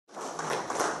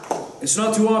It's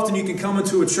not too often you can come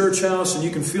into a church house and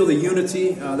you can feel the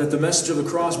unity that the message of the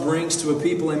cross brings to a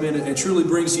people, amen. It truly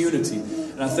brings unity.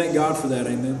 And I thank God for that,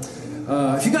 amen.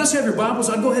 If you guys have your Bibles,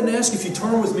 I'd go ahead and ask if you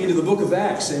turn with me to the book of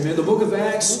Acts, amen. The book of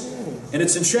Acts, and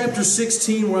it's in chapter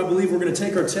 16 where I believe we're going to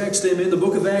take our text, amen. The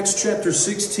book of Acts, chapter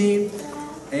 16.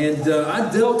 And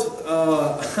I dealt,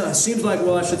 seems like,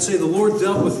 well, I should say the Lord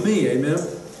dealt with me, amen.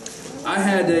 I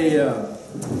had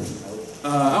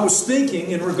I was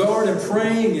thinking in regard and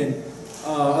praying and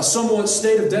a somewhat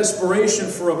state of desperation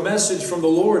for a message from the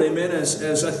Lord, amen,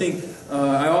 as I think,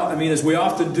 as we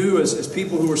often do as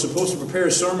people who are supposed to prepare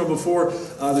a sermon before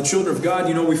the children of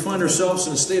God, we find ourselves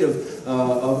in a state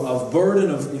of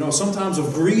burden, of, sometimes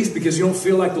of grief because you don't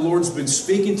feel like the Lord's been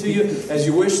speaking to you as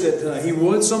you wish that He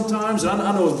would sometimes. And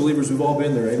I know as believers we've all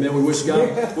been there, amen. We wish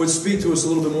God would speak to us a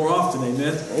little bit more often,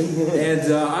 amen.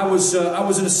 And I was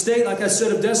in a state, like I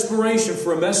said, of desperation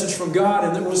for a message from God,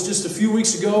 and it was just a few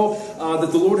weeks ago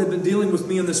that the Lord had been dealing with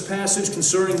me in this passage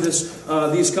concerning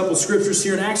these couple of scriptures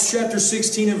here in Acts chapter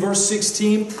 16 and verse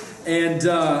 16. And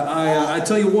I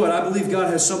tell you what, I believe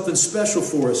God has something special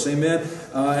for us, amen.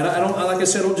 And I don't, like I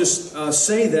said, I don't just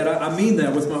say that. I mean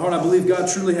that with my heart. I believe God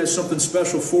truly has something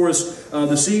special for us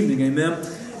this evening, amen.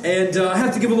 And I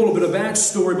have to give a little bit of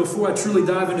backstory before I truly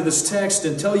dive into this text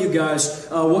and tell you guys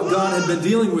what God had been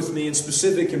dealing with me in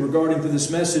specific in regarding to this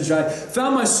message. I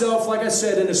found myself, like I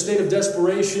said, in a state of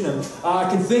desperation. And I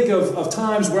can think of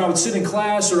times where I would sit in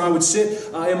class or I would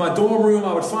sit in my dorm room.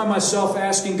 I would find myself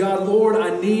asking God, Lord,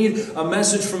 I need a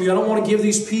message from you. I don't want to give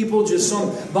these people just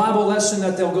some Bible lesson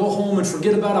that they'll go home and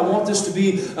forget about. I want this to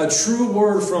be a true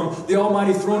word from the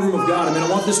almighty throne room of God. I mean,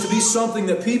 I want this to be something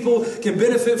that people can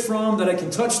benefit from, that I can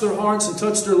touch their hearts and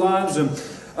touch their lives. And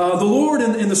the Lord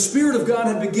and the Spirit of God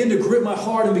had begun to grip my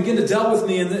heart and begin to deal with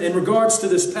me in regards to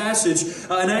this passage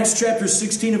in Acts chapter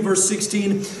 16 and verse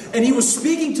 16. And He was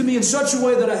speaking to me in such a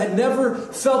way that I had never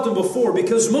felt Him before.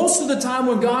 Because most of the time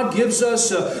when God gives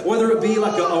us, whether it be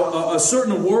like a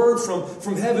certain word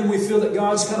from heaven, we feel that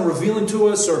God's kind of revealing to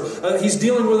us, or He's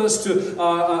dealing with us to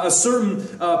a certain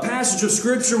passage of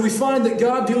Scripture, we find that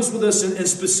God deals with us in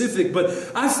specific. But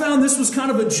I found this was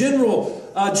kind of a general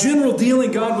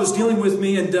dealing. God was dealing with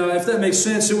me, and if that makes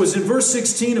sense, it was in verse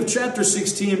 16 of chapter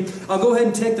 16. I'll go ahead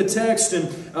and take the text and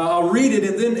I'll read it,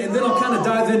 and then I'll kind of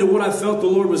dive into what I felt the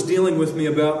Lord was dealing with me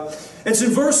about. It's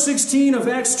in verse 16 of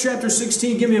Acts chapter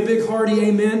 16. Give me a big hearty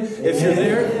amen if you're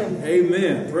there.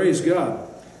 Amen. Praise God.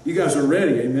 You guys are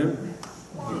ready. Amen.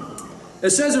 It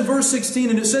says in verse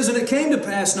 16, and it says, and it came to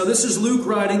pass, now this is Luke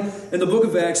writing in the book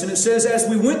of Acts, and it says, as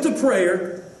we went to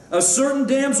prayer, a certain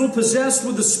damsel possessed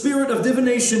with the spirit of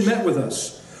divination met with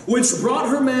us, which brought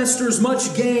her masters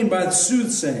much gain by the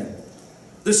soothsaying.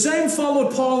 The same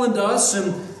followed Paul and us,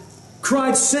 and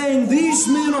cried, saying, these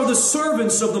men are the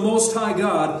servants of the Most High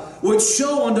God, which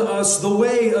show unto us the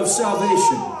way of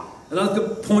salvation. And I'd like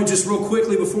to point just real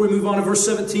quickly before we move on to verse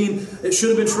 17. It should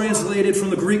have been translated from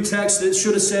the Greek text. It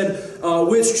should have said,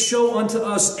 which show unto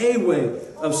us a way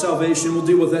of salvation. We'll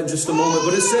deal with that in just a moment.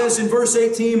 But it says in verse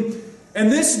 18, and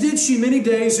this did she many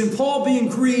days, and Paul, being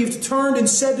grieved, turned and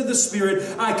said to the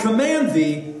Spirit, I command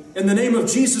thee in the name of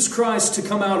Jesus Christ to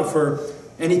come out of her.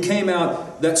 And he came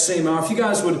out that same hour. If you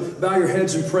guys would bow your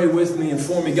heads and pray with me and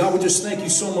for me. God, we just thank you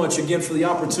so much again for the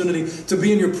opportunity to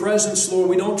be in your presence, Lord.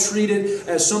 We don't treat it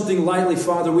as something lightly,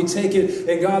 Father. We take it,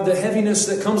 and God, the heaviness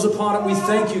that comes upon it, we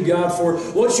thank you, God, for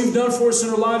what you've done for us in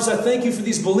our lives. I thank you for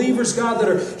these believers, God, that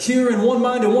are here in one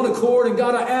mind and one accord. And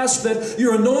God, I ask that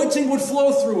your anointing would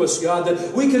flow through us, God,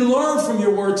 that we can learn from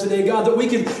your word today, God, that we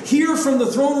can hear from the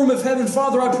throne room of heaven.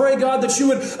 Father, I pray, God, that you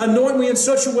would anoint me in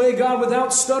such a way, God,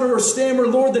 without stutter or stammer,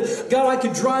 Lord, that, God, I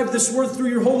could drive this word through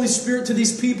your Holy Spirit to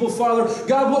these people, Father.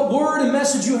 God, what word and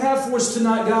message you have for us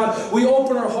tonight, God, we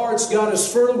open our hearts, God,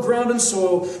 as fertile ground and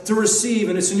soil to receive.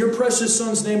 And it's in your precious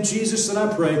Son's name, Jesus, that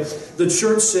I pray. The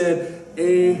church said,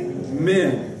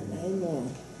 amen.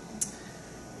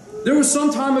 There was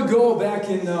some time ago back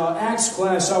in Acts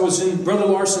class, I was in Brother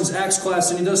Larson's Acts class,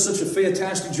 and he does such a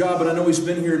fantastic job, and I know he's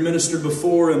been here and ministered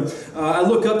before, and I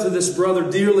look up to this brother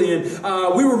dearly, and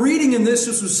we were reading in this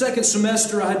was second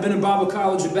semester. I had been in Bible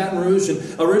college at Baton Rouge,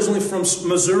 and originally from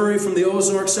Missouri, from the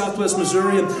Ozarks, southwest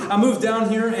Missouri, and I moved down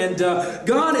here, and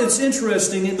God, it's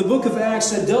interesting, in the book of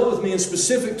Acts had dealt with me in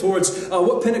specific towards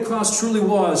what Pentecost truly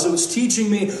was. It was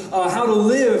teaching me how to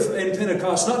live in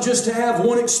Pentecost, not just to have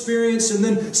one experience and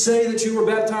then say that you were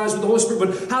baptized with the Holy Spirit,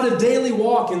 but how to daily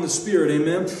walk in the Spirit,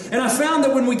 amen. And I found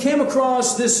that when we came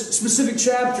across this specific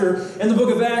chapter in the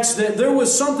book of Acts, that there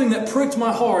was something that pricked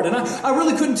my heart, and I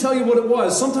really couldn't tell you what it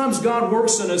was. Sometimes God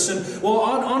works in us, and well,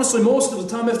 honestly, most of the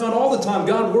time, if not all the time,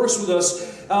 God works with us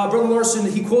Brother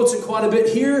Larson, he quotes it quite a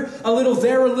bit. Here a little,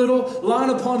 there a little, line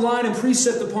upon line, and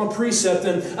precept upon precept.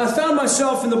 And I found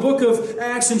myself in the book of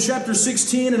Acts in chapter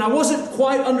 16, and I wasn't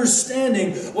quite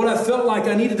understanding what I felt like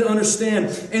I needed to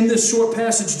understand in this short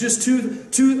passage. Just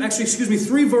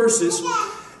three verses.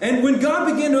 And when God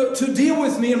began to deal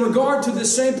with me in regard to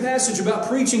this same passage about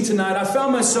preaching tonight, I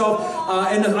found myself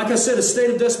in, like I said, a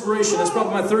state of desperation. That's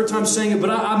probably my third time saying it,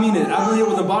 but I mean it. I mean it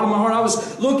with the bottom of my heart. I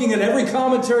was looking at every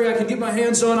commentary I could get my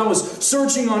hands on. I was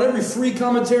searching on every free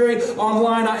commentary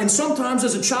online. And sometimes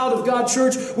as a child of God,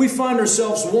 church, we find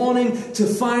ourselves wanting to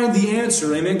find the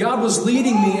answer. Amen. God was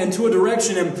leading me into a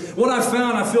direction. And what I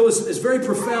found, I feel, is very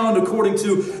profound according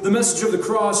to the message of the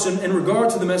cross and in regard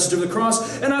to the message of the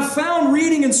cross. And I found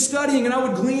reading and studying, and I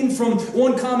would glean from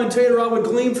one commentator, I would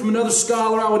glean from another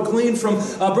scholar, I would glean from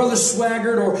Brother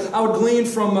Swaggart, or I would glean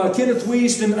from Kenneth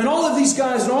Wiest, and all of these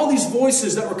guys and all these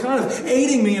voices that were kind of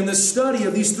aiding me in this study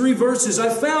of these three verses. I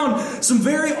found some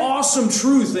very awesome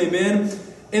truth, amen,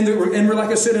 and like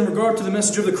I said, in regard to the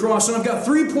message of the cross. And I've got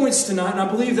 3 points tonight, and I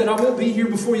believe that I won't be here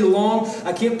before you long.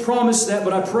 I can't promise that,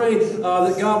 but I pray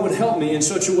that God would help me in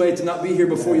such a way to not be here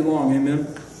before you long,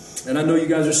 amen. And I know you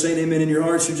guys are saying amen in your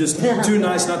hearts. You're just too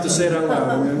nice not to say it out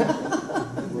loud. Amen.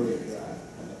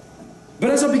 But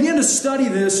as I began to study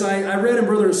this, I read in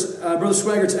Brother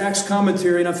Swaggart's Acts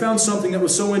commentary, and I found something that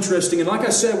was so interesting. And like I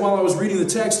said while I was reading the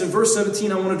text, in verse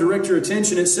 17, I want to direct your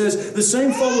attention. It says, "The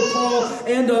same followed Paul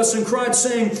and us, and cried,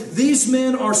 saying, These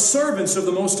men are servants of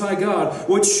the Most High God,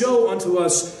 which show unto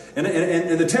us." And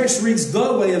the text reads,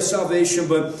 "the way of salvation,"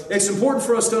 but it's important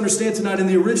for us to understand tonight, in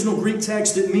the original Greek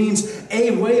text, it means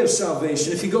a way of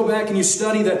salvation. If you go back and you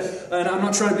study that, and I'm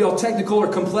not trying to be all technical or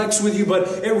complex with you,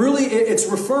 but it's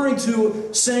referring to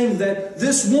saying that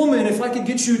this woman, if I could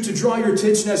get you to draw your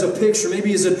attention as a picture,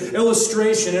 maybe as an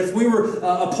illustration, if we were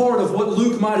a part of what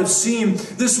Luke might have seen,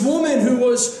 this woman who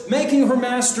was making her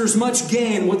masters much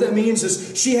gain, what that means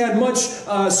is she had much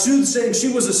soothsaying. She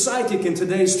was a psychic in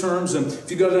today's terms, and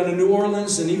if you go down to New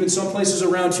Orleans and even some places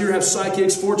around here have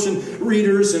psychics, fortune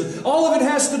readers, and all of it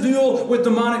has to deal with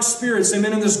demonic spirits.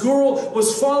 Amen. And this girl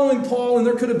was following Paul, and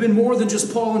there could have been more than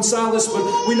just Paul and Silas, but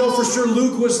we know for sure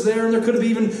Luke was there, and there could have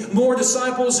even more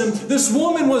disciples. And this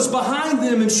woman was behind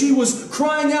them, and she was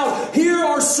crying out, "Here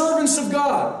are servants of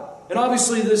God." And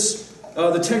obviously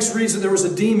the text reads that there was a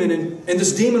demon, and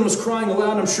this demon was crying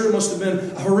aloud. I'm sure it must have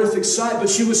been a horrific sight, but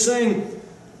she was saying,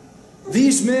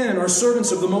 "These men are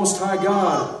servants of the Most High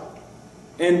God."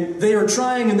 And they are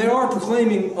trying and they are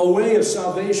proclaiming a way of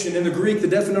salvation. In the Greek, the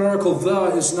definite article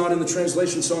 "the" is not in the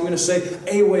translation, so I'm going to say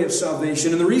a way of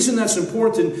salvation. And the reason that's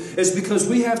important is because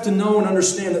we have to know and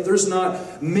understand that there's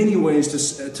not many ways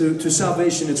to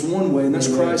salvation. It's one way, and that's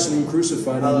Christ and Him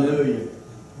crucified. Hallelujah.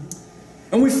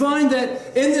 And we find that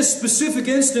in this specific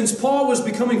instance, Paul was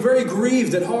becoming very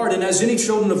grieved at heart, and as any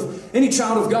child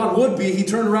of God would be, he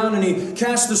turned around and he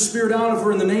cast the spirit out of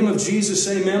her in the name of Jesus.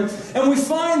 Amen. And we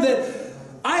find that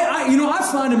I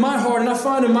find in my heart and I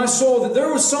find in my soul that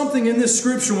there was something in this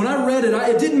scripture. When I read it,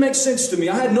 it didn't make sense to me.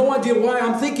 I had no idea why.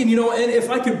 I'm thinking, and if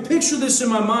I could picture this in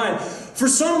my mind, for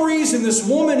some reason this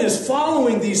woman is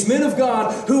following these men of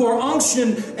God who are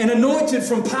unctioned and anointed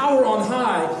from power on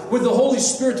high with the Holy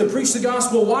Spirit to preach the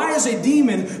gospel. Why is a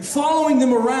demon following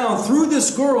them around through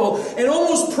this girl and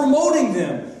almost promoting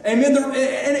them? Amen.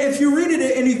 And if you read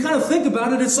it and you kind of think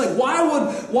about it, it's like,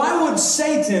 why would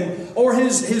Satan or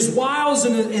his wiles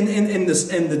and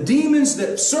the demons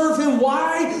that serve him,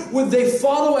 why would they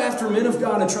follow after men of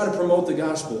God and try to promote the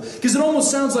gospel? Because it almost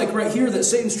sounds like right here that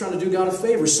Satan's trying to do God a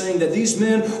favor, saying that these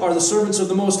men are the servants of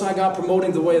the Most High God,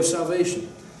 promoting the way of salvation.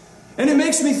 And it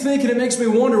makes me think and it makes me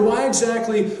wonder, why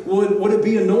exactly would it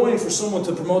be annoying for someone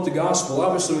to promote the gospel?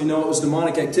 Obviously we know it was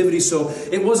demonic activity, so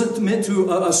it wasn't meant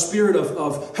to a spirit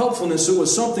of helpfulness. It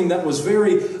was something that was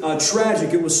very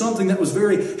tragic. It was something that was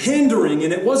very hindering,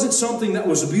 and it wasn't something that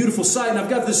was a beautiful sight. And I've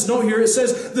got this note here. It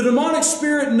says, the demonic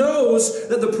spirit knows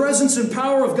that the presence and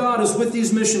power of God is with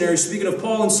these missionaries. Speaking of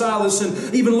Paul and Silas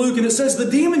and even Luke. And it says,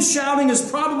 the demon shouting is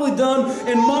probably done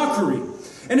in mockery.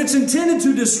 And it's intended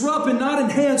to disrupt and not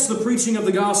enhance the preaching of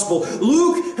the gospel.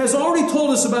 Luke has already told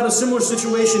us about a similar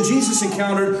situation Jesus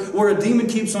encountered, where a demon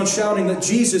keeps on shouting that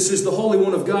Jesus is the Holy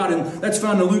One of God. And that's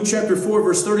found in Luke chapter 4,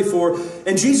 verse 34.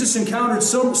 And Jesus encountered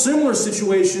some similar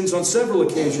situations on several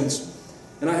occasions.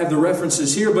 And I have the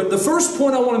references here. But the first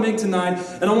point I want to make tonight,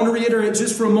 and I want to reiterate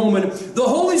just for a moment, the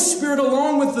Holy Spirit,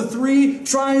 along with the three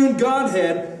triune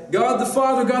Godhead, God the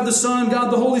Father, God the Son,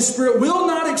 God the Holy Spirit, will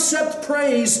not accept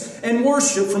praise and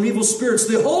worship from evil spirits.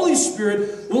 The Holy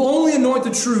Spirit will only anoint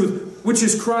the truth, which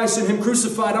is Christ and Him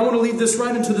crucified. I want to lead this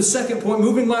right into the second point,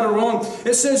 moving right along.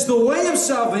 It says, the way of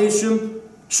salvation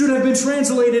should have been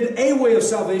translated a way of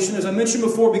salvation, as I mentioned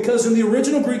before, because in the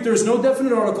original Greek there is no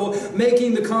definite article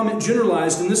making the comment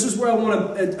generalized, and this is where I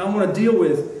want to deal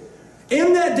with.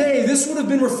 In that day, this would have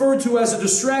been referred to as a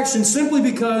distraction simply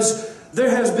because there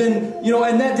has been,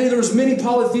 in that day there was many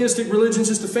polytheistic religions,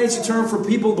 just a fancy term for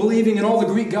people believing in all the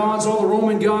Greek gods, all the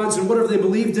Roman gods, and whatever they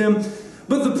believed in.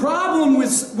 But the problem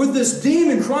with this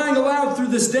demon crying aloud through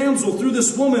this damsel, through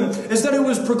this woman, is that it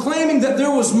was proclaiming that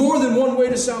there was more than one way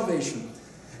to salvation.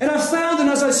 And I found, and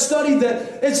as I studied,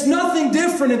 that it's nothing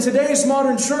different in today's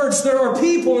modern church. There are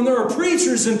people and there are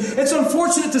preachers, and it's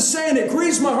unfortunate to say, and it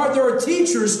grieves my heart, there are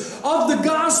teachers of the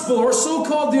gospel, or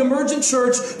so-called the emergent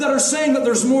church, that are saying that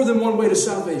there's more than one way to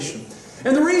salvation.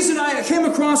 And the reason I came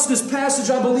across this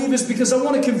passage, I believe, is because I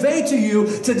want to convey to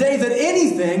you today that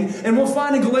anything, and we'll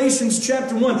find in Galatians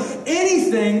chapter 1,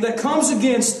 anything that comes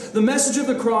against the message of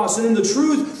the cross and in the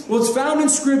truth, what's found in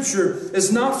Scripture,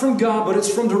 is not from God, but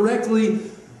it's from directly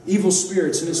evil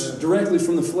spirits, and it's directly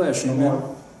from the flesh. Amen.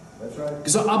 That's right.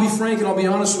 Because I'll be frank and I'll be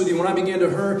honest with you, when I began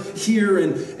to hear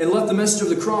and let the message of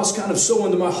the cross kind of sow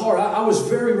into my heart, I was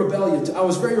very rebellious. I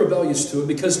was very rebellious to it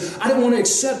because I didn't want to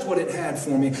accept what it had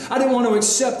for me. I didn't want to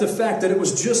accept the fact that it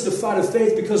was just a fight of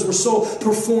faith because we're so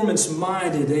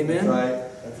performance-minded. Amen. That's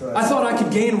right. That's right. I thought I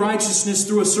could gain righteousness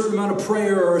through a certain amount of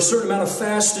prayer or a certain amount of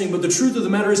fasting, but the truth of the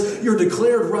matter is you're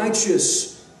declared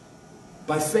righteous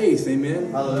by faith.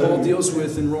 Amen. Hallelujah. Paul deals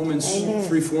with in Romans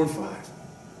 3, 4, and 5.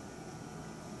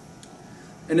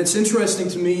 And it's interesting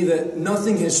to me that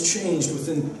nothing has changed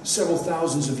within several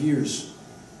thousands of years.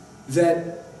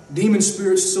 That demon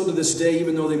spirits still to this day,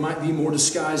 even though they might be more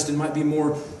disguised and might be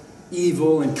more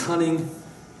evil and cunning,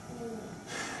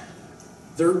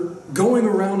 they're going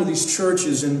around to these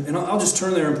churches. And I'll just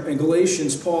turn there. In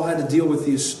Galatians, Paul had to deal with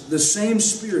the same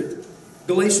spirit.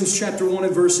 Galatians chapter 1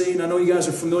 and verse 8, and I know you guys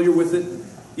are familiar with it.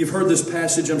 You've heard this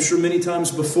passage, I'm sure, many times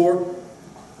before.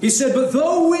 He said, but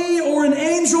though we or an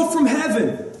angel from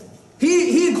heaven,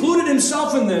 he included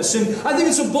himself in this. And I think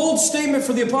it's a bold statement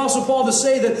for the Apostle Paul to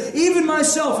say that even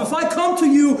myself, if I come to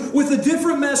you with a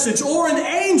different message or an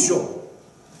angel,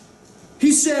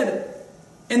 he said,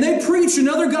 and they preach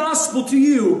another gospel to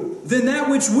you than that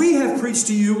which we have preached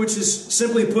to you, which is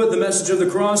simply put the message of the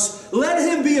cross, let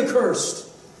him be accursed.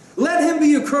 Let him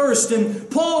be accursed.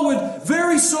 And Paul would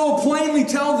very so plainly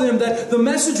tell them that the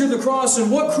message of the cross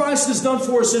and what Christ has done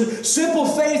for us and simple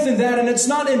faith in that. And it's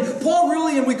not in Paul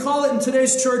really, and we call it in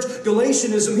today's church,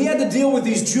 Galatianism. He had to deal with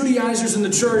these Judaizers in the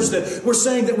church that were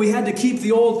saying that we had to keep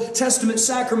the Old Testament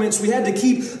sacraments. We had to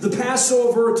keep the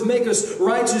Passover to make us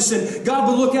righteous. And God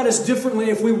would look at us differently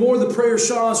if we wore the prayer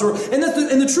shawls. And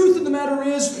the truth of the matter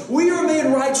is, we are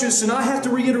made righteous. And I have to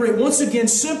reiterate once again,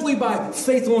 simply by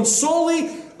faith alone,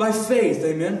 solely by faith.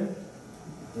 Amen.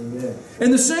 Amen.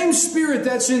 And the same spirit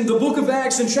that's in the book of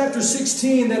Acts in chapter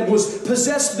 16 that was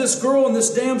possessed this girl and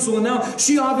this damsel, and now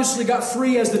she obviously got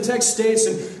free, as the text states,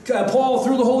 and Paul,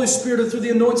 through the Holy Spirit or through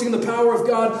the anointing and the power of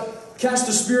God, cast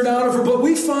the spirit out of her. But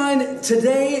we find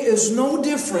today is no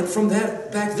different from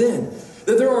that back then.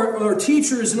 That there are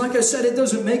teachers, and like I said, it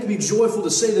doesn't make me joyful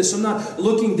to say this. I'm not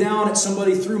looking down at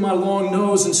somebody through my long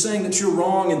nose and saying that you're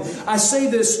wrong. And I say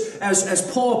this as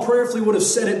Paul prayerfully would have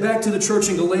said it back to the church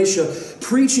in Galatia,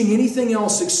 preaching anything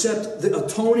else except the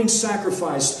atoning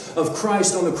sacrifice of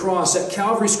Christ on the cross, at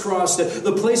Calvary's cross, that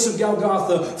the place of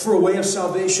Golgotha for a way of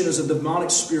salvation is a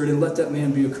demonic spirit, and let that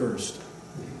man be accursed.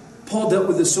 Paul dealt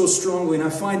with this so strongly, and I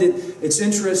find it's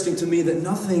interesting to me that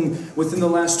nothing within the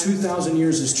last 2,000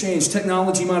 years has changed.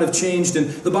 Technology might have changed, and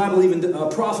the Bible even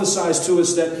prophesies to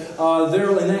us that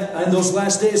in those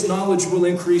last days knowledge will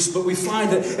increase. But we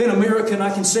find that in America, and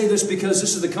I can say this because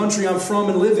this is the country I'm from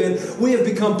and live in, we have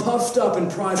become puffed up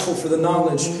and prideful for the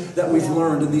knowledge that we've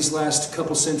learned in these last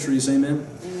couple centuries. Amen.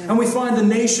 And we find the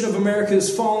nation of America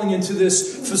is falling into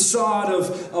this facade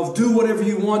of do whatever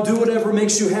you want, do whatever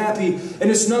makes you happy.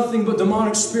 And it's nothing but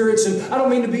demonic spirits. And I don't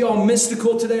mean to be all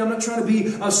mystical today. I'm not trying to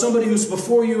be somebody who's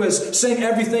before you as saying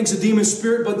everything's a demon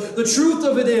spirit. But the truth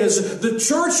of it is, the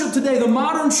church of today, the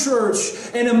modern church,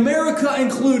 and America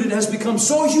included, has become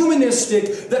so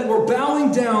humanistic that we're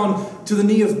bowing down to the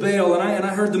knee of Baal. And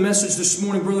I heard the message this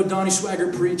morning, Brother Donnie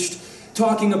Swaggart preached,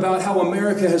 talking about how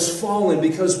America has fallen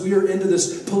because we are into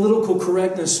this political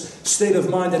correctness state of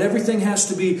mind, that everything has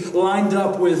to be lined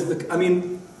up with,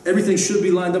 everything should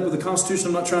be lined up with the Constitution.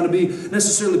 I'm not trying to be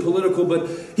necessarily political, but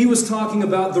he was talking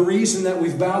about the reason that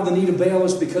we've bowed the knee to Baal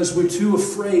is because we're too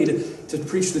afraid to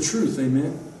preach the truth.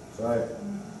 Amen? Right.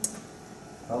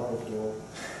 Help us, Lord.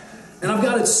 And I've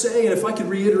got to say, and if I could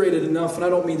reiterate it enough, and I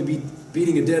don't mean to be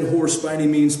beating a dead horse by any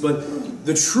means, but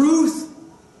the truth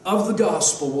of the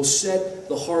gospel will set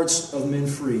the hearts of men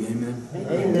free. Amen.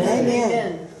 Amen.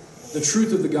 Amen. The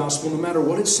truth of the gospel, no matter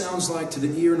what it sounds like to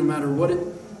the ear, no matter what it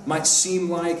might seem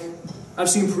like. I've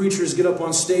seen preachers get up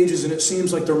on stages and it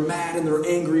seems like they're mad and they're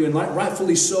angry, and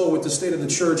rightfully so with the state of the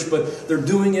church, but they're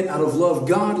doing it out of love.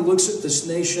 God looks at this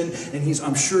nation and He's,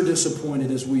 I'm sure, disappointed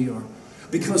as we are,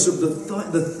 because of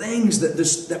the things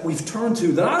that we've turned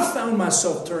to, that I've found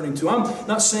myself turning to. I'm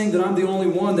not saying that I'm the only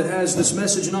one that has this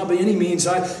message, not by any means.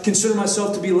 I consider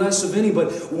myself to be less of any,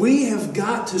 but we have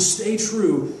got to stay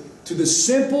true to the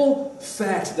simple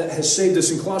fact that has saved us.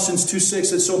 In Colossians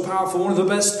 2:6, it's so powerful. One of the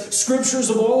best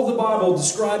scriptures of all of the Bible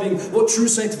describing what true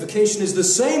sanctification is. The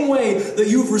same way that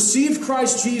you've received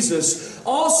Christ Jesus,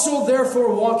 also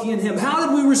therefore walking in Him. How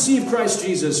did we receive Christ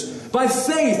Jesus? By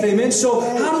faith, amen? So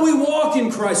how do we walk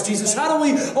in Christ Jesus? How do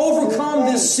we overcome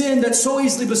this sin that so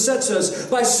easily besets us?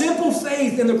 By simple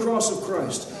faith in the cross of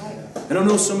Christ. And I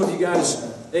know some of you guys,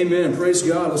 amen, praise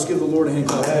God. Let's give the Lord a hand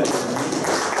clap.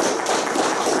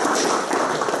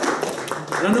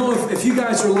 And I know if you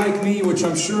guys are like me, which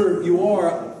I'm sure you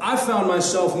are, I found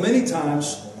myself many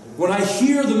times when I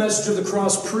hear the message of the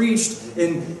cross preached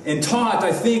and taught,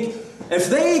 I think,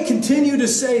 if they continue to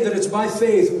say that it's by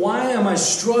faith, why am I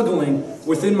struggling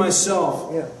within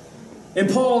myself? Yeah. And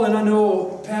Paul, and I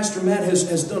know Pastor Matt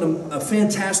has done a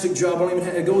fantastic job.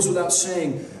 It goes without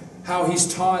saying how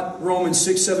he's taught Romans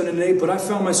 6, 7, and 8. But I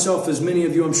found myself, as many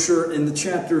of you I'm sure, in the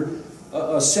chapter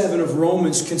 7 of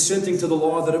Romans, consenting to the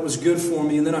law that it was good for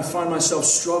me, and then I find myself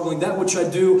struggling. That which I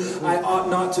do, I ought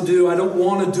not to do. I don't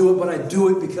want to do it, but I do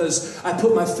it because I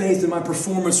put my faith in my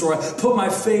performance, or I put my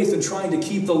faith in trying to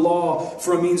keep the law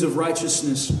for a means of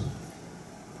righteousness.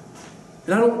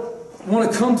 And I don't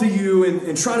want to come to you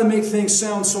and try to make things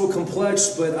sound so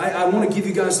complex, but I want to give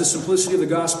you guys the simplicity of the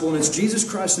gospel, and it's Jesus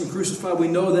Christ and crucified. We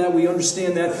know that, we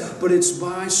understand that, but it's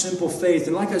by simple faith.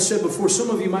 And like I said before, some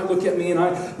of you might look at me, and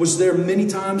I was there many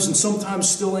times and sometimes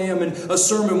still am in a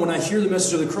sermon. When I hear the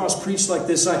message of the cross preached like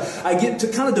this, I get to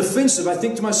kind of defensive. I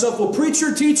think to myself, well,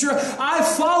 preacher, teacher, I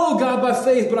follow God by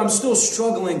faith, but I'm still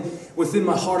struggling within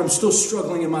my heart. I'm still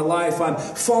struggling in my life. I'm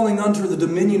falling under the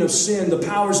dominion of sin, the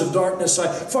powers of darkness. I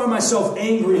find myself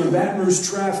angry in Baton Rouge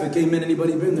traffic. Amen.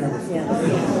 Anybody been there before?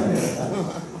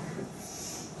 Yeah.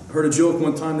 I heard a joke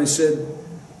one time. They said,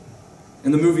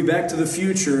 in the movie Back to the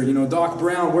Future, you know, Doc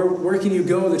Brown, where can you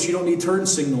go that you don't need turn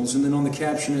signals? And then on the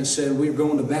caption it said, we're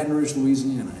going to Baton Rouge,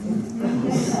 Louisiana.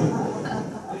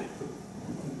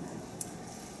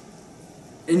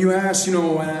 And you ask, you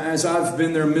know, as I've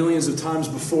been there millions of times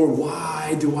before,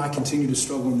 why do I continue to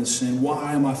struggle in this sin?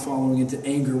 Why am I falling into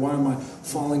anger? Why am I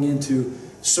falling into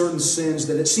certain sins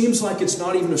that it seems like it's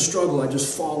not even a struggle? I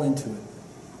just fall into it.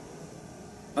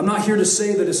 I'm not here to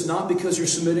say that it's not because you're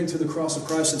submitting to the cross of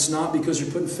Christ. It's not because you're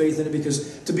putting faith in it,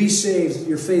 because to be saved,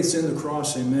 your faith's in the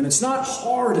cross, amen. It's not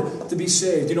hard to be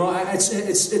saved. You know,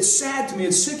 it's sad to me,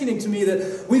 it's sickening to me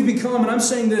that we've become, and I'm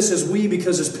saying this as we,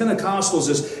 because as Pentecostals,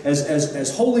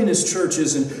 as holiness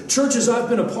churches, and churches I've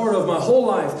been a part of my whole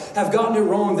life, have gotten it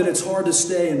wrong that it's hard to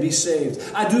stay and be saved.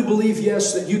 I do believe,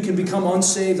 yes, that you can become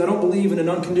unsaved. I don't believe in an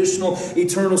unconditional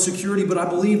eternal security, but I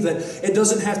believe that it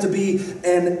doesn't have to be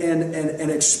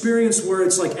an experience where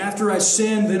it's like, after I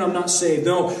sin, then I'm not saved.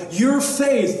 No, your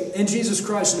faith in Jesus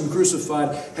Christ and Him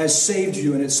crucified has saved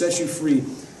you, and it sets you free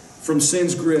from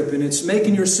sin's grip, and it's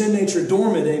making your sin nature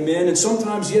dormant, amen. And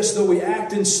sometimes, yes, though we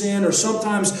act in sin, or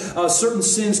sometimes certain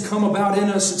sins come about in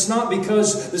us, it's not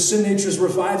because the sin nature is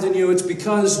revived in you, it's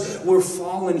because we're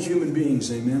fallen human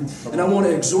beings, amen. And I want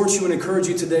to exhort you and encourage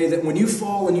you today that when you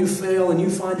fall and you fail and you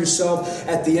find yourself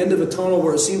at the end of a tunnel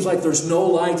where it seems like there's no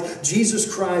light,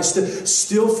 Jesus Christ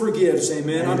still forgives,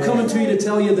 amen. I'm coming to you to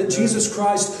tell you that Jesus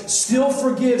Christ still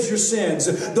forgives your sins.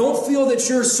 Don't feel that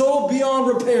you're so beyond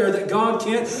repair that God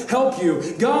can't help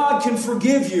you. God can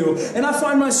forgive you. And I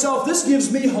find myself, this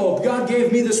gives me hope. God gave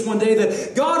me this one day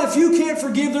that, God, if you can't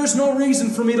forgive, there's no reason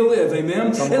for me to live.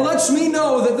 Amen. It lets me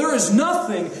know that there is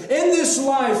nothing in this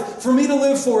life for me to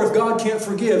live for if God can't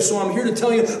forgive. So I'm here to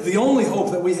tell you the only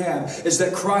hope that we have is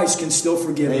that Christ can still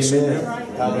forgive us. Amen.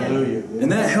 Hallelujah.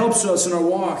 And that helps us in our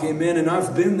walk. Amen. And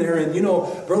I've been there. And you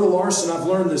know, Brother Larson, I've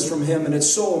learned this from him, and it's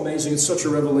so amazing. It's such a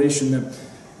revelation that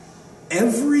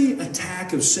every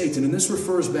attack of Satan, and this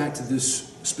refers back to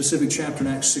this specific chapter in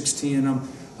Acts 16, and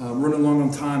I'm running long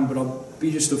on time, but I'll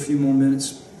be just a few more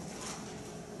minutes.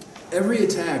 Every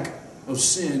attack of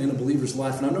sin in a believer's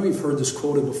life, and I know you've heard this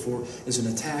quoted before, is an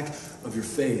attack of your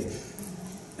faith.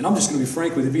 And I'm just going to be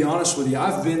frank with you, to be honest with you.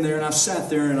 I've been there and I've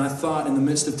sat there and I thought in the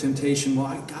midst of temptation,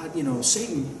 well, God,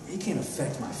 Satan, he can't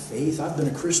affect my faith. I've been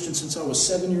a Christian since I was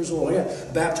 7 years old. I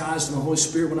got baptized in the Holy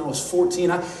Spirit when I was 14.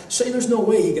 I say there's no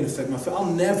way he can affect my faith. I'll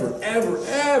never,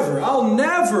 ever, I'll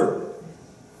never.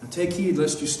 And take heed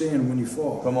lest you stand when you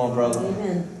fall. Come on, brother.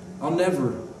 Amen. I'll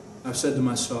never, I've said to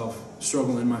myself,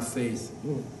 struggle in my faith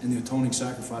in the atoning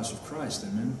sacrifice of Christ.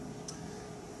 Amen.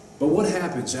 But what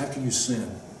happens after you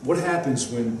sin? What happens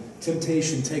when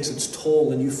temptation takes its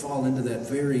toll and you fall into that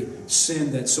very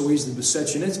sin that so easily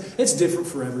besets you? And it's different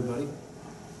for everybody.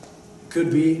 It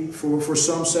could be for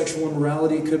some sexual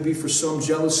immorality. It could be for some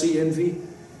jealousy, envy.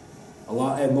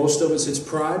 And most of us, it's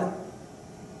pride.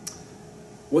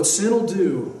 What sin will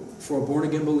do for a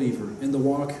born-again believer in the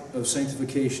walk of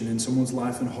sanctification in someone's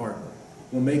life and heart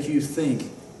will make you think,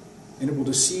 and it will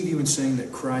deceive you in saying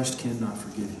that Christ cannot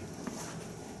forgive you.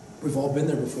 We've all been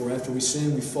there before. After we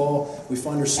sin, we fall, we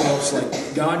find ourselves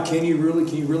like, God, can you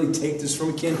really take this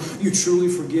from me? Can you truly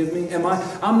forgive me?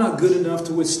 I'm not good enough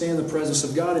to withstand the presence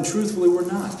of God, and truthfully, we're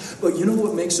not. But you know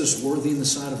what makes us worthy in the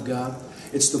sight of God?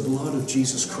 It's the blood of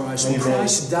Jesus Christ. When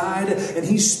Christ died and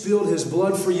He spilled His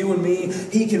blood for you and me,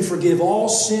 He can forgive all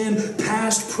sin,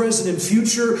 past, present, and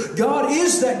future. God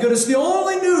is that good. It's the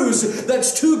only news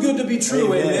that's too good to be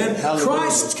true. Amen.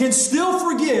 Christ can still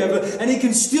forgive and He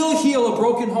can still heal a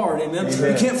broken heart. Amen.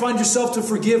 You can't find yourself to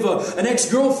forgive an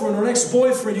ex-girlfriend or an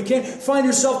ex-boyfriend. You can't find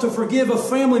yourself to forgive a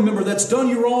family member that's done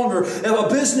you wrong or a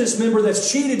business member that's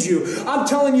cheated you. I'm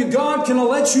telling you, God can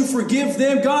let you forgive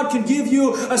them. God can give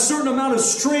you a certain amount of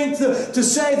strength to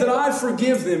say that I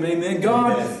forgive them. Amen.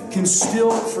 God can still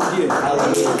forgive.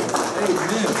 Hallelujah.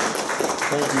 Amen.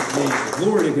 Thank you, Jesus.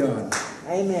 Glory to God.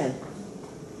 Amen.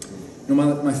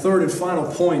 My third and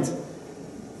final point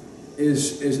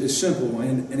is simple,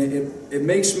 and it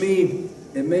makes me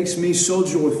so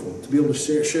joyful to be able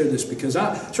to share this, because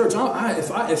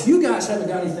if you guys haven't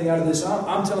got anything out of this,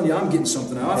 I'm telling you, I'm getting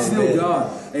something out. I feel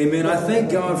God. Amen. I thank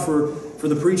God for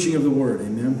the preaching of the Word.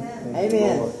 Amen.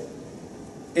 Amen.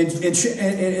 And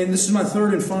this is my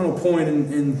third and final point,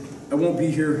 and I won't be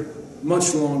here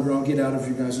much longer. I'll get out of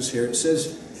your guys' hair. It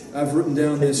says, I've written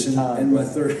down this in my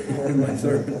third point,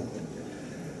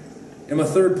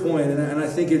 and I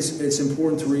think it's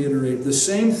important to reiterate the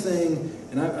same thing.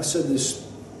 And I've said this,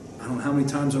 I don't know how many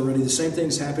times already. The same thing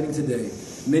is happening today.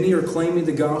 Many are claiming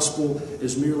the gospel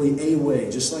is merely a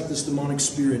way, just like this demonic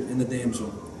spirit in the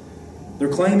damsel. They're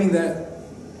claiming that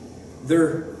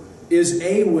there is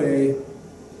a way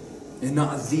and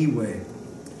not the way.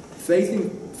 Faith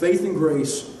and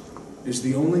grace is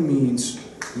the only means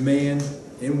man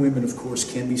and women, of course,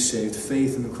 can be saved.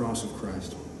 Faith in the cross of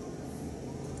Christ.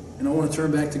 And I want to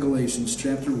turn back to Galatians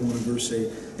chapter 1 and verse 8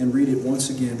 and read it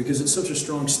once again, because it's such a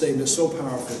strong statement. It's so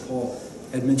powerful. Paul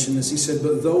had mentioned this. He said,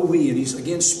 but though we, and he's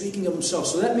again speaking of himself.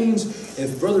 So that means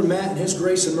if Brother Matt in his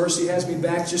grace and mercy has me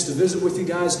back just to visit with you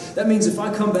guys, that means if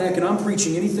I come back and I'm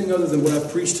preaching anything other than what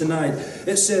I've preached tonight,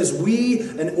 it says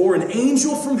or an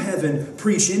angel from heaven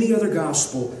preach any other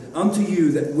gospel unto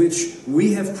you that which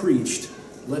we have preached,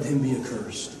 let him be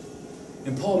accursed.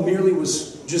 And Paul merely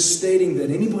was just stating that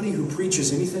anybody who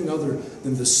preaches anything other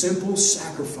than the simple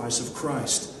sacrifice of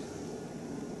Christ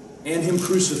and Him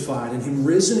crucified and Him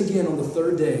risen again on the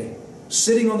third day,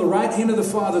 sitting on the right hand of the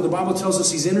Father, the Bible tells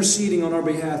us He's interceding on our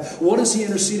behalf. What is He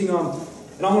interceding on?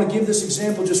 And I want to give this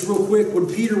example just real quick. When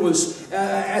Peter was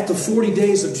at the 40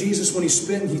 days of Jesus, when He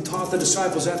spent, He taught the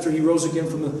disciples after He rose again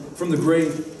from the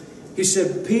grave. He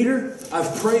said, Peter,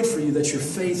 I've prayed for you that your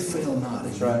faith fail not.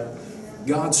 That's right.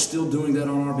 God's still doing that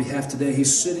on our behalf today.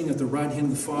 He's sitting at the right hand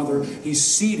of the Father. He's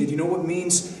seated. You know what it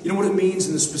means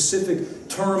in the specific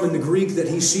term in the Greek that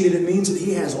He's seated? It means that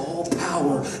He has all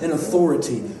power and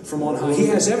authority from on high. He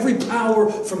has every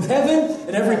power from heaven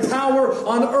and every power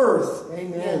on earth.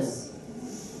 Amen. Yes.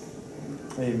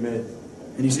 Amen.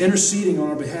 And He's interceding on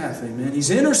our behalf. Amen.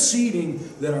 He's interceding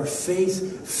that our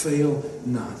faith fail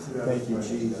not. Thank you,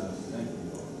 Jesus.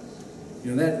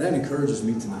 You know, that encourages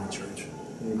me tonight, church.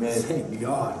 Amen. Thank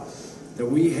God that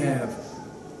we have,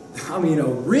 a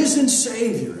risen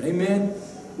Savior. Amen.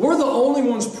 We're the only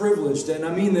ones privileged, and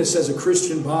I mean this as a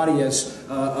Christian body, as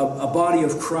a body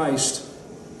of Christ.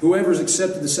 Whoever's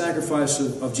accepted the sacrifice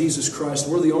of Jesus Christ,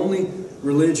 we're the only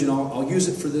religion, I'll use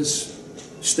it for this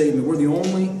statement, we're the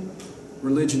only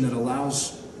religion that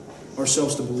allows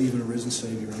ourselves to believe in a risen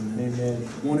Savior. Amen. Amen.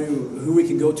 One who we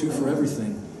can go to for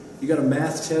everything. You got a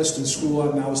math test in school.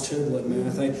 I was terrible at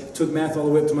math. I took math all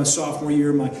the way up to my sophomore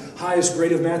year. My highest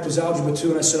grade of math was Algebra 2,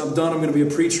 and I said, I'm done. I'm going to be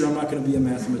a preacher. I'm not going to be a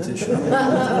mathematician.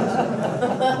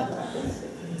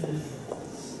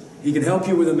 He can help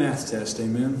you with a math test.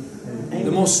 Amen. Amen.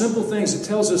 The most simple things, it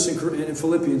tells us in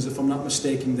Philippians, if I'm not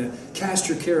mistaken, that cast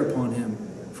your care upon Him,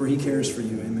 for He cares for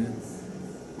you. Amen.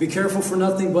 Be careful for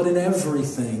nothing, but in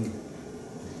everything,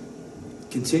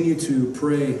 continue to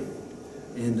pray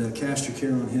and cast your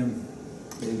care on Him.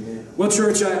 Amen. Well,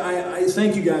 church, I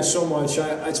thank you guys so much.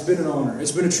 It's been an honor.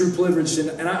 It's been a true privilege.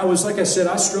 And I was, like I said,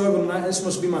 I struggled. And this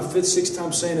must be my 5th, 6th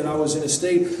time saying that I was in a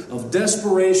state of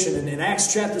desperation. And in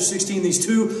Acts chapter 16, these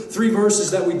 3 verses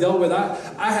that we dealt with,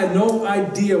 I had no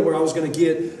idea where I was going to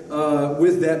get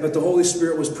with that. But the Holy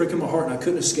Spirit was pricking my heart and I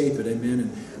couldn't escape it.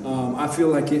 Amen. And I feel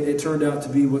like it turned out to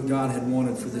be what God had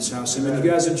wanted for this house. Amen.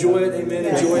 You guys enjoy it. Amen.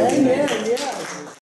 Enjoy it. Amen. Yes.